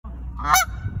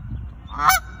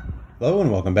Hello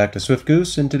and welcome back to Swift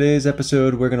Goose. In today's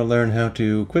episode we're going to learn how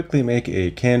to quickly make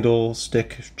a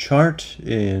candlestick chart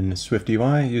in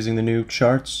SwiftUI using the new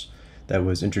charts that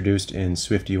was introduced in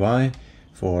SwiftUI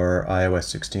for iOS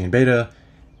 16 beta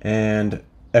and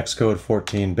Xcode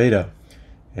 14 beta.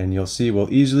 And you'll see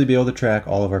we'll easily be able to track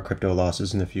all of our crypto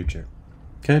losses in the future.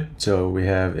 Okay, so we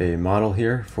have a model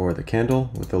here for the candle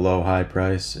with the low, high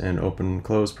price and open,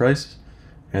 close price.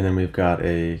 And then we've got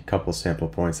a couple sample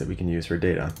points that we can use for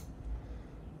data.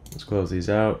 Let's close these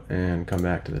out and come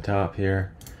back to the top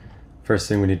here. First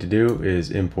thing we need to do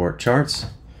is import charts,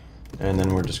 and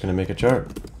then we're just going to make a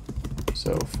chart.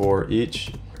 So for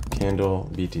each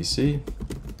candle BTC,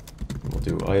 we'll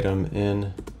do item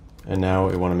in, and now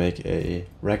we want to make a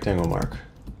rectangle mark.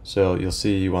 So you'll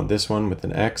see you want this one with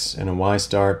an X and a Y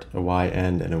start, a Y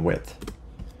end, and a width.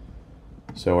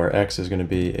 So our X is going to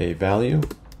be a value.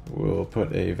 We'll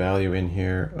put a value in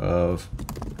here of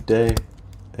day.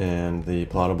 And the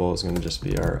plottable is going to just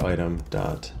be our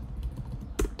item.day.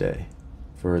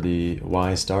 For the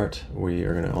Y start, we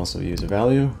are going to also use a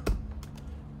value,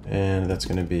 and that's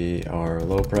going to be our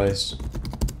low price.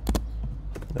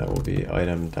 That will be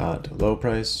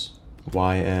item.lowprice.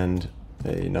 Y end,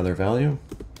 another value,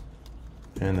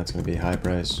 and that's going to be high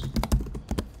price.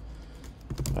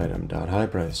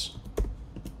 Item.highprice.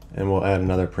 And we'll add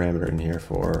another parameter in here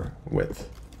for width,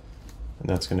 and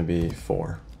that's going to be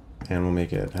 4. And we'll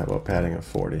make it, how about padding of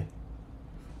 40.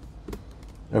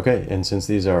 Okay, and since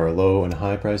these are low and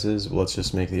high prices, let's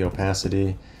just make the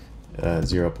opacity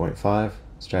 0.5.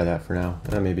 Let's try that for now,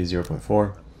 maybe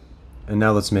 0.4. And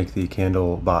now let's make the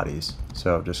candle bodies.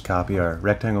 So just copy our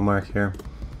rectangle mark here,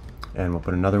 and we'll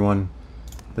put another one.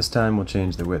 This time we'll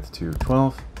change the width to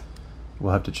 12.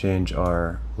 We'll have to change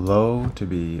our low to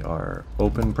be our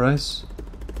open price.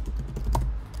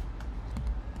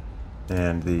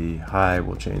 And the high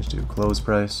will change to close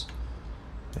price,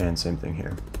 and same thing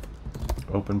here.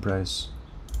 Open price,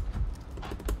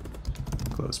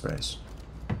 close price.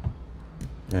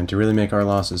 And to really make our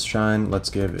losses shine, let's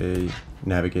give a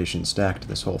navigation stack to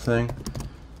this whole thing.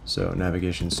 So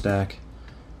navigation stack,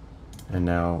 and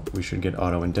now we should get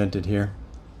auto indented here.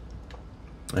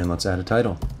 And let's add a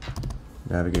title.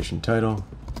 Navigation title,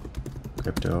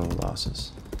 crypto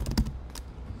losses.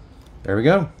 There we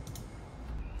go.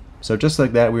 So just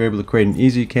like that, we were able to create an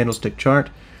easy candlestick chart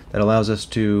that allows us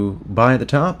to buy at the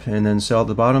top and then sell at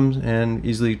the bottom and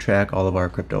easily track all of our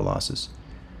crypto losses.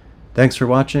 Thanks for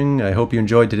watching. I hope you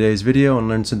enjoyed today's video and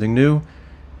learned something new,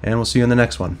 and we'll see you in the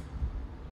next one.